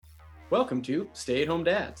Welcome to Stay at Home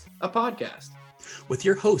Dads, a podcast. With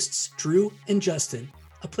your hosts, Drew and Justin,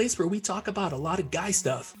 a place where we talk about a lot of guy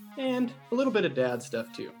stuff. And a little bit of dad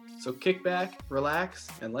stuff too. So kick back, relax,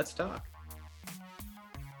 and let's talk.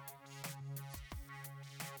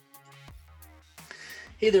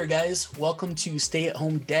 Hey there, guys. Welcome to Stay at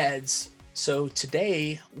Home Dads. So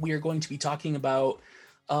today we are going to be talking about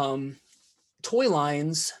toy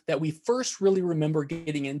lines that we first really remember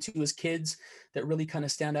getting into as kids that really kind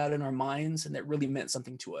of stand out in our minds and that really meant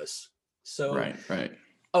something to us. So, Right.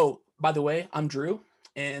 Oh, by the way, I'm Drew,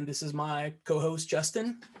 and this is my co-host,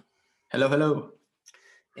 Justin. Hello.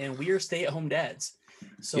 And we are stay-at-home dads.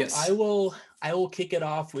 So yes. I will kick it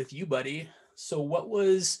off with you, buddy. So what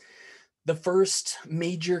was the first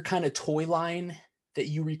major kind of toy line that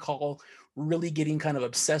you recall really getting kind of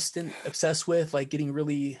obsessed with, like getting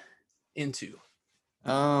really into?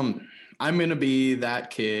 I'm gonna be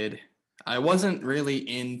that kid. I wasn't really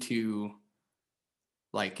into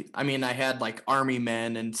I had like Army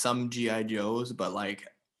Men and some G.I. Joes, but like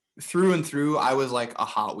through and through, I was like a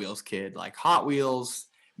Hot Wheels kid. Like Hot Wheels,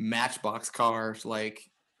 Matchbox cars,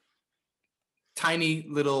 like tiny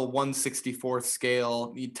little 1/64th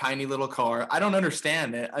scale, tiny little car. I don't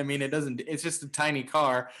understand it. I mean, it's just a tiny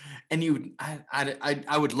car. And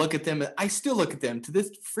I would look at them. I still look at them to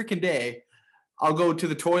this freaking day. I'll go to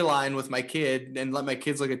the toy line with my kid and let my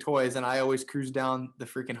kids look at toys, and I always cruise down the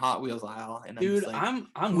freaking Hot Wheels aisle. And dude, I'm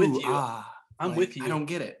with you. I'm with you. I don't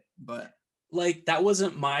get it, but like that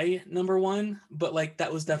wasn't my number one, but like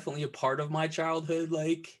that was definitely a part of my childhood.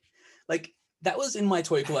 Like that was in my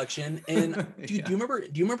toy collection. And dude, yeah. do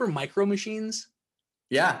you remember Micro Machines?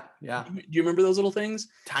 Yeah. Do you remember those little things?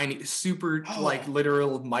 Tiny, super, like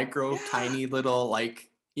literal micro, tiny little, like,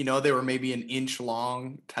 they were maybe an inch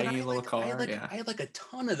long, tiny little car. I had like a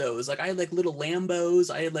ton of those. Like I had like little Lambos.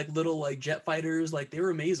 I had like little like jet fighters. Like they were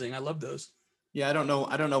amazing. I love those. Yeah, I don't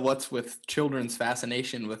know what's with children's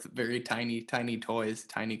fascination with very tiny toys,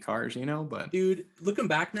 tiny cars, but dude, looking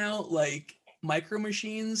back now, like Micro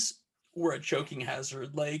Machines were a choking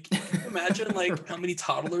hazard. Like, can you imagine like how many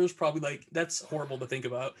toddlers probably like that's horrible to think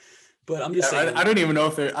about. But I'm just saying. I don't even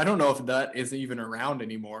know I don't know if that is even around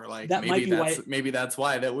anymore. Like that maybe that's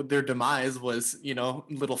why their demise was,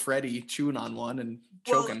 little Freddy chewing on one and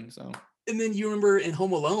choking. So. And then you remember in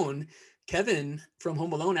Home Alone, Kevin from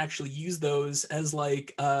Home Alone actually used those as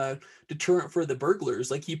like a deterrent for the burglars.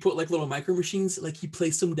 Like he put like little Micro Machines, like he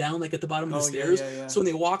placed them down like at the bottom of the stairs. Yeah. So when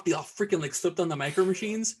they walked, they all freaking like slipped on the Micro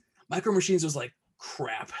Machines. Micro Machines was like,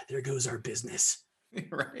 crap, there goes our business.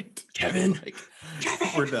 Right. Kevin,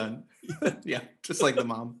 we're done. Yeah, just like the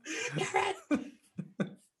mom.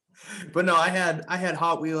 But no, I had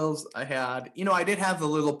Hot Wheels. I did have the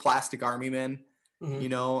little plastic Army Men.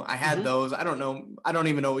 Mm-hmm. I had those. I don't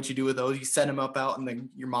even know what you do with those. You set them up out in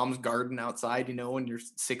your mom's garden outside, when you're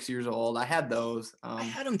 6 years old. I had those. I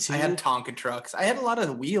had them too. I had Tonka trucks. I had a lot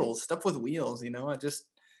of stuff with wheels,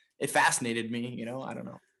 it fascinated me, I don't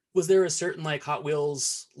know. Was there a certain like Hot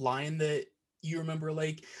Wheels line that you remember?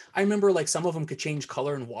 Like I remember like some of them could change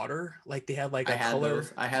color in water. Like they had like a color.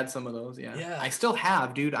 I had some of those. Yeah. I still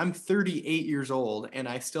have, dude. I'm 38 years old and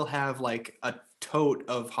I still have like a tote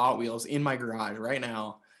of Hot Wheels in my garage right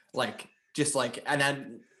now. Like just like, and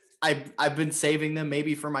then I've been saving them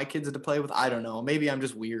maybe for my kids to play with. I don't know. Maybe I'm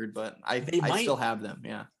just weird, but I still have them.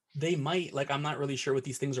 Yeah. They might, like, I'm not really sure what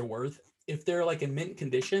these things are worth. If they're like in mint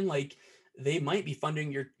condition, like they might be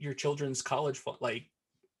funding your children's college like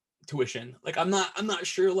tuition. Like I'm not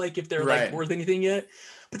sure like if they're like worth anything yet.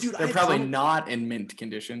 But dude, they're probably not in mint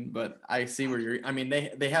condition, but I see where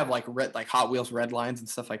they have like Hot Wheels red lines and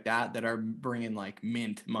stuff like that are bringing like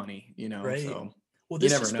mint money, Right. So well, you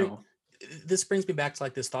never know. This brings me back to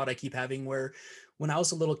like this thought I keep having where when I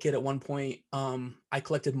was a little kid at one point, I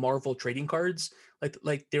collected Marvel trading cards.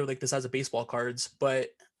 Like they were like the size of baseball cards,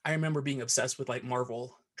 but I remember being obsessed with like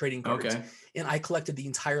Marvel trading cards. Okay. And I collected the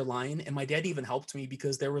entire line, and my dad even helped me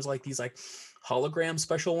because there was like these like hologram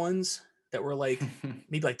special ones that were like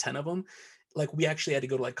maybe like 10 of them. Like we actually had to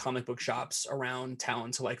go to like comic book shops around town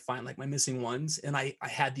to like find like my missing ones. And I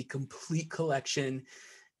had the complete collection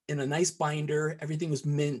in a nice binder. Everything was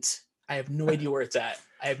mint. I have no idea where it's at.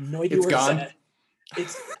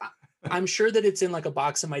 It's at. I'm sure that it's in like a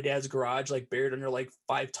box in my dad's garage, like buried under like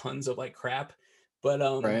 5 tons of like crap. But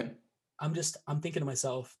right. I'm thinking to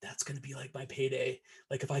myself, that's gonna be like my payday.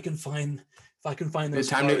 Like if I can find those. It's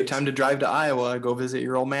time to drive to Iowa, go visit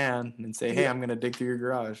your old man, and say, hey, I'm gonna dig through your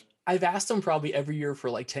garage. I've asked him probably every year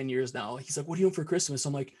for like 10 years now. He's like, what do you want for Christmas?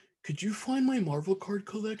 I'm like, could you find my Marvel card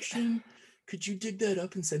collection? Could you dig that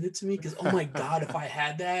up and send it to me? Because oh my god, if I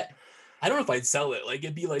had that, I don't know if I'd sell it. Like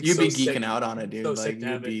it'd be like you'd be geeking out on it, dude. So like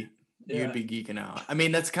You'd Yeah. be geeking out. I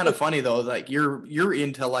mean, that's kind of funny though. Like you're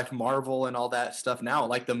into like Marvel and all that stuff now,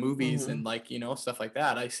 like the movies Mm-hmm. and like, you know, stuff like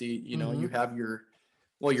that. I see, you know, Mm-hmm. you have your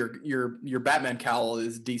well, your Batman cowl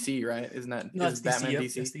is DC, right? Isn't that No, is that's DC. Batman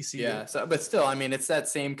Yep. That's DC? DC. Yeah. Yep. So but still, I mean, it's that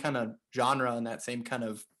same kind of genre and that same kind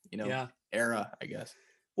of, you know, Yeah. era, I guess.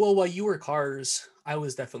 Well, while you were cars, I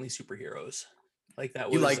was definitely superheroes. Like that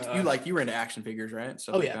You was liked you were into action figures, right?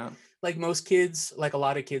 Stuff oh like yeah. that. Like most kids, like a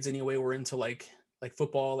lot of kids anyway, were into like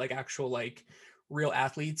football, like actual like real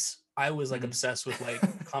athletes. I was like Mhm. obsessed with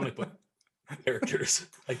like comic book characters,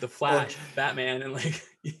 like the Oh, Flash, Batman, and like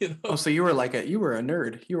oh, so you were like you were a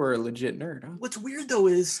nerd. You were a legit nerd, huh? What's weird though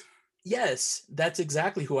is yes, that's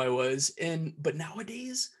exactly who I was. And but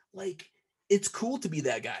nowadays, like it's cool to be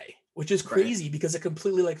that guy, which is Right. crazy because it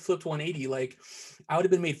completely like flipped 180. Like I would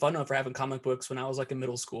have been made fun of for having comic books when I was like in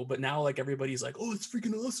middle school, but now like everybody's like, "Oh, it's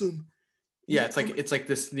freaking awesome." You Yeah, get comic. it's like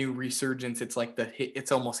this new resurgence. It's like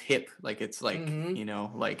it's almost hip. Like it's like, Mm-hmm. you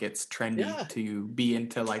know, like it's trendy Yeah. to be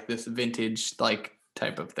into like this vintage like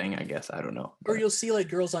type of thing, I guess. I don't know. Or But you'll see like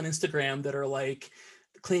girls on Instagram that are like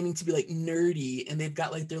claiming to be like nerdy and they've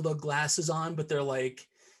got like their little glasses on, but they're like,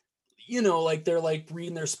 like they're like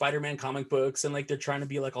reading their Spider-Man comic books and like they're trying to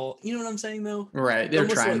be like all, you know what I'm saying though? right, They're they're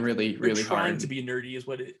almost trying like really, they're really trying to hard. be nerdy is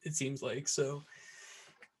what it seems like. So,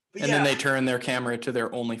 but And then yeah. they turn their camera to their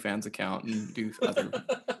OnlyFans account and do other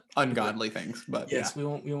ungodly things. But yeah. Yes, we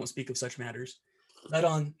won't speak of such matters. Not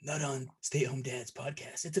on Stay Home Dad's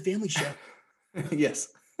podcast. It's a family show. Yes.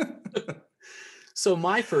 So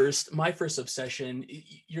my first obsession,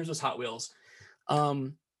 yours was Hot Wheels.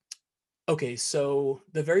 Um, okay, so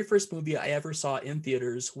the very first movie I ever saw in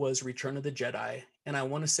theaters was Return of the Jedi, and I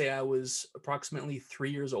want to say I was approximately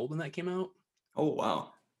 3 years old when that came out. Oh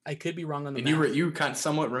wow. I could be wrong on the And math, you kind of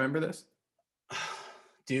somewhat remember this?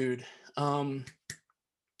 dude.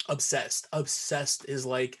 Obsessed is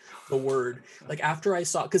like the word. Like after I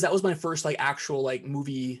saw, because that was my first like actual like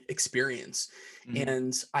movie experience, Mhm.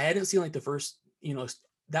 and I hadn't seen like the first,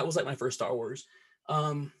 that was like my first Star Wars.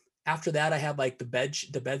 After that, I had like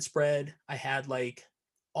the bedspread. I had like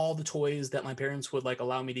all the toys that my parents would like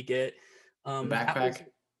allow me to get. The That was backpack.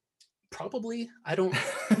 probably I don't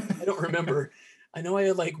remember. I know I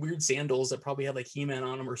had like weird sandals that probably had like He-Man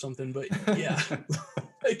on them or something, but yeah.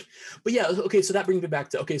 Like, but yeah, okay, so that brings me back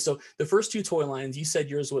to okay, so the first two toy lines, you said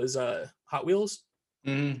yours was Hot Wheels.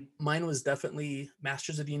 Mhm. Mine was definitely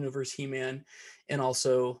Masters of the Universe, He-Man, and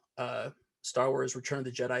also Star Wars Return of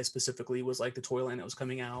the Jedi specifically was like the toy line that was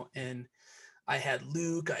coming out. And I had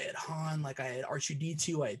Luke, I had Han, like I had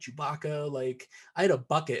R2D2, I had Chewbacca, like I had a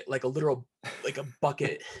bucket, like a literal like a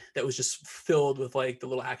bucket that was just filled with like the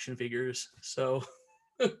little action figures. So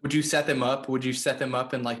Would you set them up? Would you set them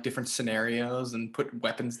up in like different scenarios and put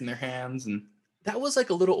weapons in their hands and that was like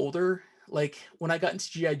a little older. Like when I got into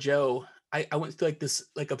GI Joe, I went through like this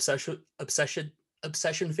like obsession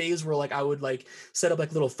phase where like I would like set up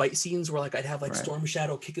like little fight scenes where like I'd have like right? Storm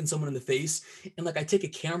Shadow kicking someone in the face, and like I take a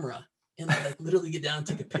camera and I like literally get down and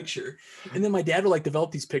take a picture, and then my dad would like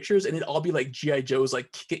develop these pictures and it'd all be like GI Joes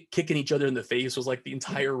like kicking each other in the face was like the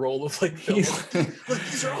entire roll of like film. Look,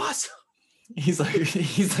 these are awesome. He's like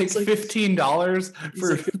It's like $15 he's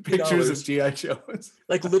for like pictures of $15. GI Joes.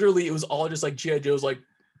 Like literally, it was all just like GI Joes like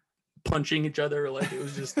punching each other. Like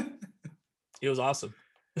it was awesome.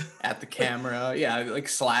 At the camera, yeah, like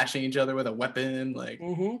slashing each other with a weapon. Like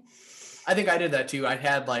Mm-hmm. I think I did that too. I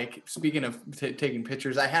had like speaking of taking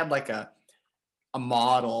pictures, I had like a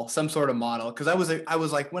model, some sort of model, because I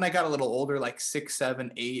was like when I got a little older, like 6,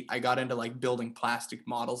 7, 8, I got into like building plastic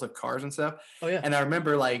models of cars and stuff. Oh yeah. And I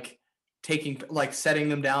remember like setting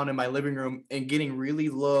them down in my living room and getting really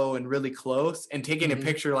low and really close and taking a Mhm.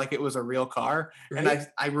 picture like it was a real car. And Right?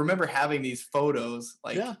 I remember having these photos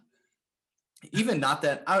like Yeah. even not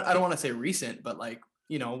that I don't want to say recent, but like,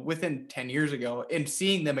 you know, within 10 years ago and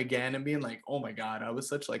seeing them again and being like, oh my God, I was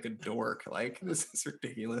such like a dork. Like this is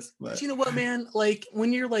ridiculous. But But you know what, man? Like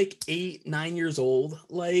when you're like 8, 9 years old,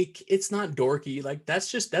 like it's not dorky. Like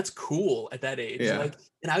that's cool at that age. yeah. Like,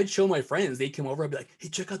 and I would show my friends. They'd come over. I'd be like, "Hey,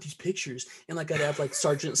 check out these pictures." And like I'd have like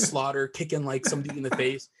Sergeant Slaughter kicking like some dude in the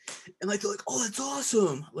face, and like they're like, "Oh, that's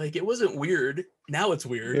awesome!" Like it wasn't weird. Now it's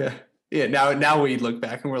weird. Yeah. Yeah. Now we look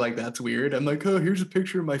back and we're like, that's weird. I'm like, oh, here's a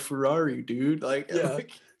picture of my Ferrari, dude. Like, I'm Yeah.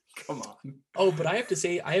 like come on. Oh, but I have to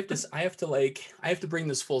say, I have to bring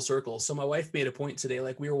this full circle. So my wife made a point today,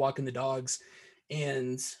 like we were walking the dogs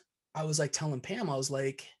and I was like telling Pam, I was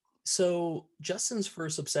like, so Justin's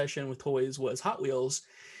first obsession with toys was Hot Wheels.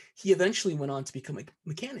 He eventually went on to become a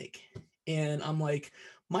mechanic. And I'm like,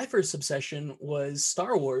 my first obsession was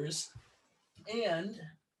Star Wars. And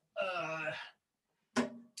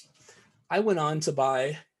I went on to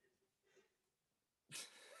buy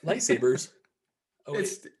Lightsabers. Oh wait,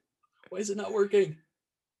 It's why is it not working?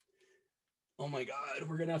 Oh my god,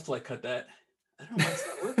 we're gonna have to like cut that. I don't know why it's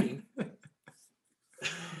not working.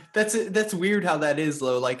 that's weird how that is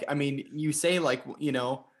though. Like, I mean, you say like,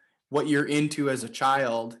 what you're into as a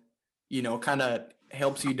child, kind of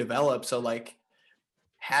helps you develop. So like,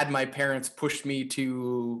 had my parents pushed me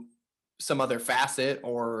to some other facet,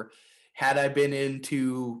 or had I been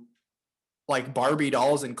into like Barbie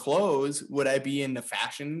dolls and clothes, would I be in the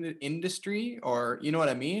fashion industry, or you know what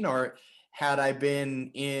I mean? Or had I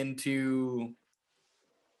been into,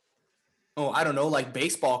 oh, I don't know, like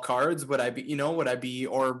baseball cards, would I be, would I be,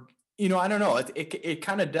 or, I don't know. It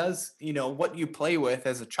kind of does, what you play with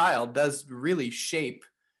as a child does really shape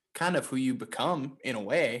kind of who you become in a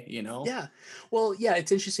way. Yeah. Well, yeah,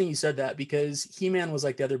 it's interesting you said that because He-Man was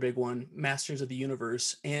like the other big one, Masters of the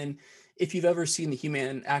Universe. And if you've ever seen the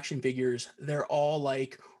He-Man action figures, they're all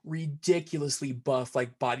like ridiculously buff,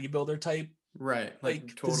 like bodybuilder type, Right. Like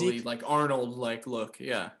like totally physique. like Arnold, like look.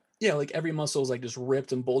 Yeah. Yeah, like every muscle is like just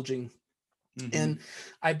ripped and bulging. And Hmm.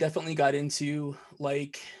 I've definitely got into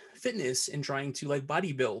like fitness and trying to like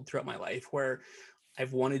bodybuild throughout my life where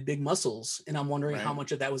I've wanted big muscles. And I'm wondering how Right.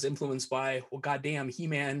 much of that was influenced by, well, goddamn,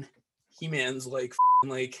 He-Man's like,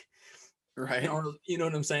 like, Right. or you know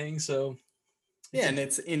what I'm saying? So it's Yeah. a And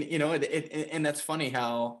it's in, and that's funny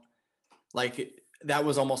how like that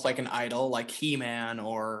was almost like an idol, like He-Man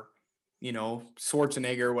or,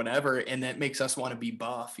 Schwarzenegger or whatever. And that makes us want to be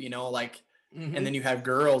buff, like, and hmm then you have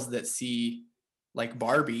girls that see like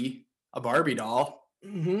Barbie, a Barbie doll,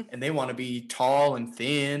 hmm and they want to be tall and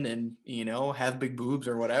thin and, have big boobs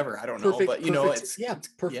or whatever. I don't know. perfect, But, perfect, it's, yeah, it's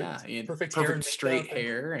yeah, perfect, perfect hair perfect and straight makeup and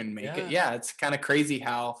hair and make it. yeah. Yeah. It's kind of crazy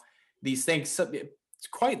how these things, it's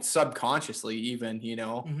quite subconsciously even,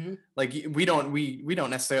 hmm like we don't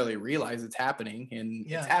necessarily realize it's happening, and it's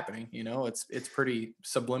Yeah. happening, it's pretty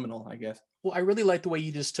subliminal, I guess. Well, I really like the way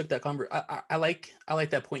you just took that I like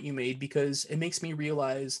that point you made because it makes me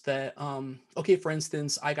realize that okay, for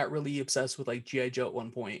instance, I got really obsessed with like GI Joe at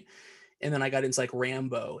one point, and then I got into like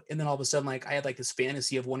Rambo, and then all of a sudden like I had like this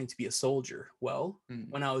fantasy of wanting to be a soldier. Well, Mm.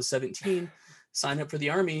 when I was 17, signed up for the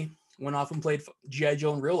army, went off and played GI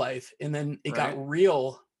Joe in real life, and then it got Right.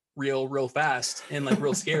 real fast and like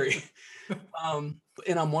real scary.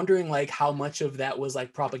 And I'm wondering like how much of that was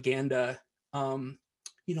like propaganda, um,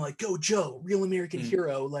 like go Joe, real American Mm.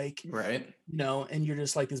 hero, like, Right. and you're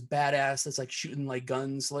just like this badass that's like shooting like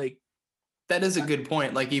guns, like, That is a good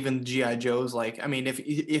point. Like even GI Joes, like I mean, if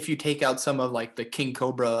you take out some of like the King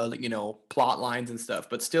Cobra, plot lines and stuff,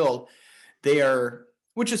 but still, they are,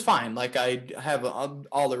 which is fine. Like I have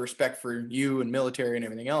all the respect for you and military and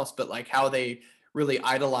everything else, but like how they really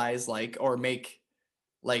idolize like or make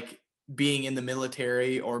like being in the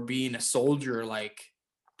military or being a soldier like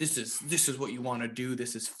this is what you want to do,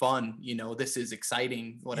 this is fun, this is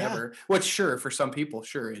exciting, yeah. whatever, which sure for some people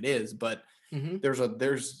sure it is, but hmm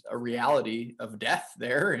there's a reality of death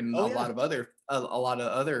there and Oh a yeah. lot of other a lot of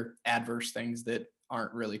other adverse things that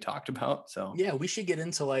aren't really talked about, so Yeah, we should get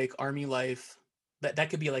into like army life. That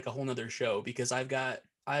could be like a whole nother show because I've that'd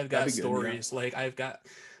got be good, yeah. stories. Like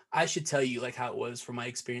I should tell you like how it was from my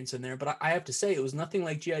experience in there, but I have to say it was nothing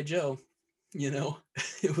like GI Joe. You know,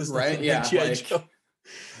 it was Right, nothing like yeah, GI like Joe.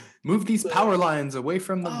 move these So, power lines away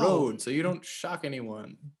from the oh, road so you don't shock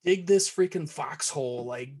anyone. dig this freaking foxhole,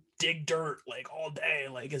 like dig dirt, like all day.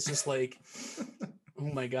 Like it's just like,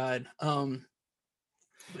 oh my god.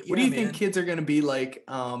 But What do yeah, you think man. kids are going to be like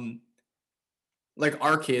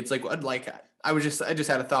our kids, like what, like I just had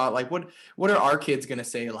a thought, like what are our kids going to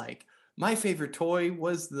say, like my favorite toy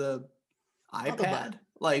was the Oh, iPad,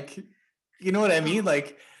 like, you know what I mean,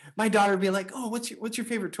 like my daughter would be like, oh, what's your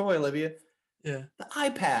favorite toy, Olivia? yeah. The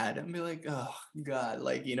iPad. And be like, oh god,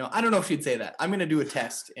 like, I don't know if she'd say that. I'm going to do a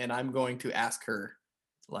test and I'm going to ask her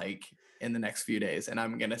like in the next few days, and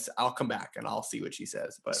I'll come back and I'll see what she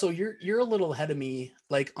says, but So you're a little ahead of me,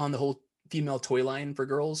 like on the whole female toy line for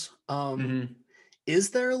girls. mhm.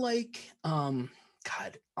 Is there like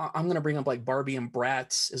God, I'm gonna bring up like Barbie and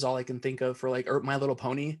Bratz is all I can think of for like or My Little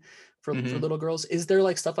Pony for Mhm. little girls. Is there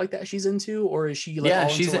like stuff like that she's into, or is she like Yeah,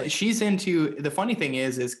 all into she's like she's into, the funny thing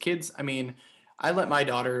is kids, I mean, I let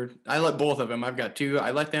both of them. I've got two.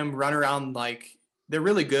 I let them run around, like they're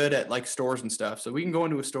really good at like stores and stuff. So we can go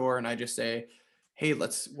into a store and I just say, "Hey,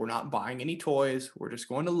 we're not buying any toys. We're just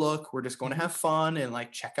going to look. We're just going to Mhm. have fun and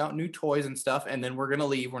like check out new toys and stuff, and then we're going to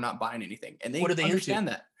leave. We're not buying anything." And What are they they into? understand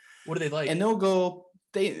that. What do they And like? they'll go,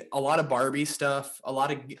 they a lot of Barbie stuff, a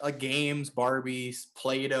lot of games, Barbies,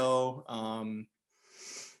 Play-Doh,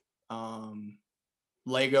 um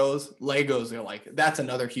Legos are like, that's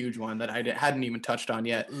another huge one that hadn't even touched on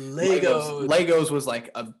yet. Legos. Legos was like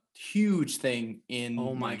a huge thing in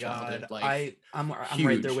Oh my my childhood, God. like I'm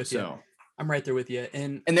right there huge. with you. So, I'm right there with you.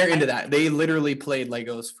 And and they're into that. They literally played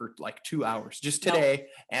Legos for like 2 hours just now, today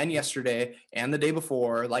and yesterday and the day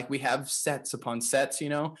before. Like we have sets upon sets,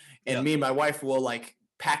 and yep. me and my wife will like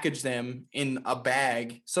package them in a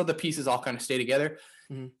bag so the pieces all kind of stay together.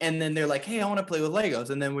 Mhm. And then they're like, "Hey, I want to play with Legos."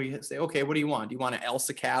 And then we say, "Okay, what do you want? Do you want an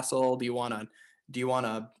Elsa castle? Do you want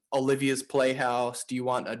a Olivia's Playhouse? Do you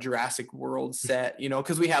want a Jurassic World set?"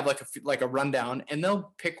 Because we have like a rundown, and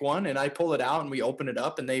they'll pick one, and I pull it out, and we open it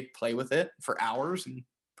up, and they play with it for hours and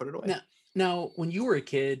put it away. Now, when you were a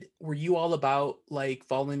kid, were you all about like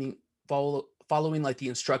following like the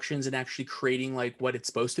instructions and actually creating like what it's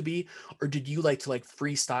supposed to be, or did you like to like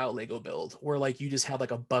freestyle Lego build, where like you just have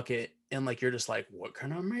like a bucket and like you're just like, what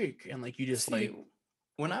can I make, and like you just See, like,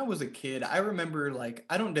 when I was a kid, I remember like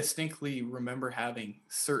I don't distinctly remember having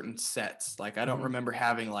certain sets. Like I don't mhm, remember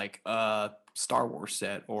having like a Star Wars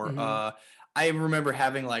set or mhm, I remember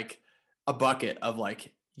having like a bucket of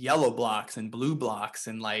like yellow blocks and blue blocks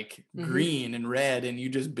and like mhm, green and red, and you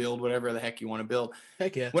just build whatever the heck you want to build.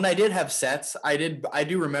 heck yeah, When I did have sets, I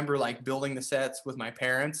do remember like building the sets with my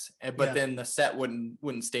parents, but yeah, then the set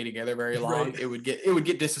wouldn't stay together very long. right. It would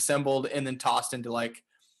get disassembled and then tossed into like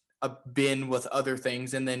a bin with other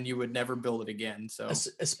things, and then you would never build it again. So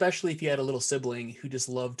Especially if you had a little sibling who just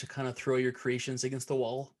loved to kind of throw your creations against the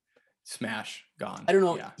wall. smash, gone. I don't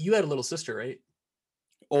know. Yeah. You had a little sister, right?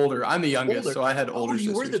 Older. I'm the youngest, Older. so I had Oh, older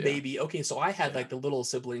you were sisters. the Yeah. baby. Okay, so I had Yeah. like the little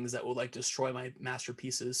siblings that would like destroy my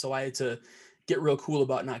masterpieces. So I had to get real cool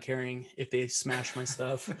about not caring if they smashed my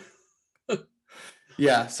stuff.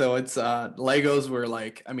 Yeah. So it's Legos were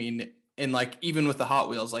like, I mean, and like even with the Hot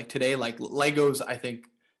Wheels, like today, like Legos, I think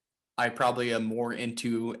I probably am more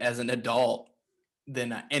into as an adult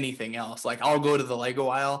than anything else. Like I'll go to the Lego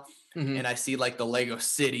aisle Mhm. and I see like the Lego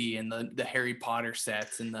City and the Harry Potter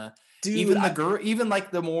sets and the Dude, even the girl even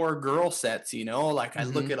like the more girl sets, like I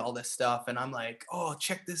look mhm, at all this stuff and I'm like, oh,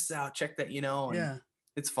 check this out, check that, and yeah,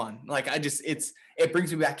 it's fun. Like it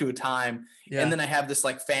brings me back to a time. And yeah. then I have this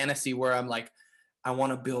like fantasy where I'm like, I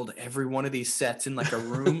want to build every one of these sets in like a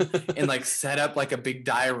room and like set up like a big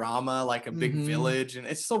diorama, like a big Mhm, village. And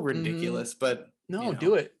it's so mhm. ridiculous, but No,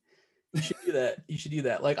 do it. You should do that. You should do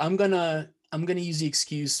that. Like I'm gonna use the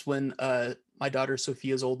excuse when my daughter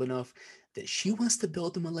Sophia's old enough that she wants to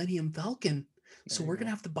build the Millennium Falcon. So there you we're gonna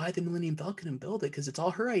go. have to buy the Millennium Falcon and build it because it's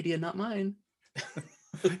all her idea, not mine.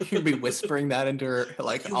 You'd be whispering that into her Oh,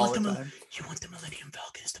 like all the time. you want the Millennium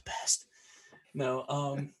Falcon? It's the best. No,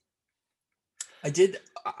 I did.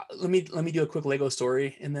 Let me do a quick Lego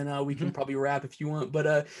story, and then we can Mhm. probably wrap if you want.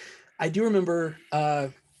 But I do remember.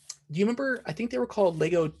 Do you remember? I think they were called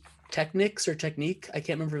Lego Technics or Technique. I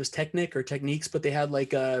can't remember if it was Technic or Techniques, but they had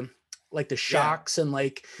like the Yeah. shocks and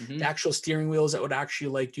like the Hmm. actual steering wheels that would actually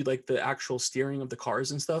like do like the actual steering of the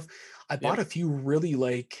cars and stuff. I bought a Yep. few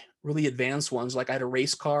really advanced ones. Like I had a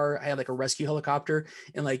race car, I had like a rescue helicopter,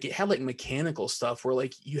 and like it had like mechanical stuff where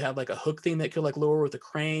like you had like a hook thing that could like lower with a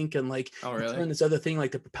crank, and like Oh, you really? turn this other thing,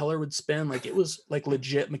 like the propeller would spin. Like it was like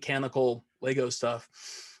legit mechanical Lego stuff.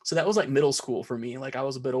 So that was like middle school for me. Like I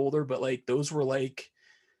was a bit older, but like those were like,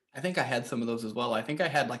 I think I had some of those as well. I think I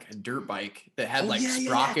had like a dirt bike that had oh like yeah,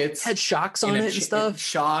 yeah, yeah. sprockets Had shocks and on it and stuff.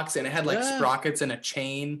 shocks, and it had like Yeah. sprockets and a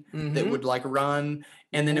chain that Mm-hmm. would like run,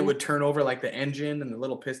 and then it Mm-hmm. would turn over like the engine, and the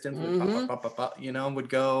little pistons would pop, pop, Mm-hmm. pop, pop, pop, would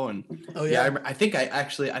go. And Oh yeah, yeah. I think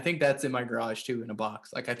that's in my garage too in a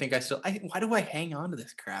box. Like I think why do I hang on to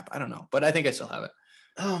this crap? I don't know, but I think I still have it.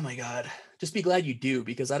 Oh my God. Just be glad you do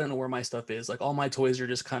because I don't know where my stuff is. Like all my toys are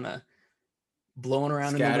just kind of blowing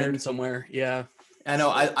around in the wind Scattered. somewhere. Yeah. I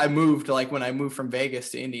know So I moved like when I moved from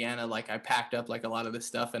Vegas to Indiana, like I packed up like a lot of this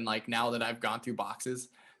stuff, and like now that I've gone through boxes,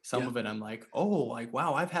 some yeah. of it I'm like, oh, like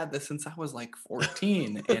wow, I've had this since I was like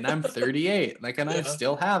 14 and I'm 38. Like, and I Yeah.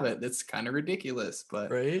 still have it. That's kind of ridiculous.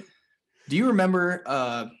 But Right. do you remember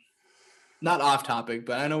not off topic,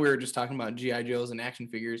 but I know we were just talking about GI Joes and action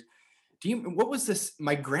figures. What was this?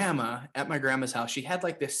 My grandma at my grandma's house, she had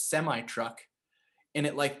like this semi truck, and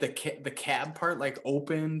it like the cab part like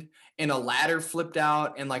opened and a ladder flipped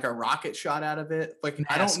out and like a rocket shot out of it. Like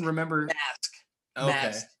I don't Mask. remember. Mask. Okay.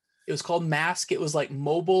 Mask. It was called Mask. It was like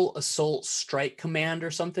Mobile Assault Strike Command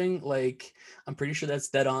or something. Like I'm pretty sure that's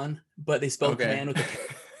dead on, but they spelled Okay. command with a K.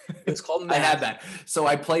 It was called I Mac. had that. So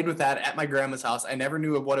I played with that at my grandma's house. I never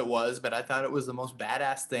knew what it was, but I thought it was the most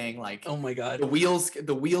badass thing. Like Oh my God. the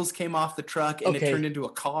wheels came off the truck and it Okay. turned into a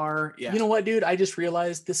car. Yeah. You know what, dude? I just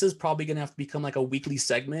realized this is probably going to have to become like a weekly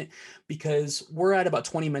segment because we're at about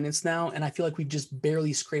 20 minutes now. And I feel like we've just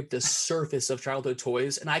barely scraped the surface of childhood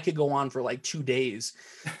toys. And I could go on for like 2 days.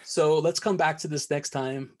 So let's come back to this next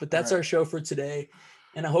time. But that's All right. our show for today.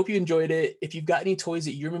 And I hope you enjoyed it. If you've got any toys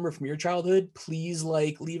that you remember from your childhood, please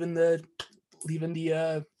like leave in the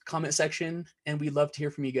comment section. And we'd love to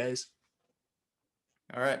hear from you guys.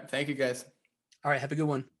 All right. Thank you, guys. All right. Have a good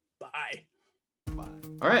one. Bye.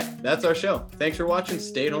 All right. That's our show. Thanks for watching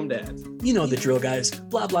Stay at Home Dads. You know the drill, guys.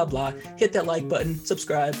 Blah, blah, blah. Hit that like button.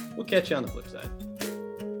 Subscribe. We'll catch you on the flip side.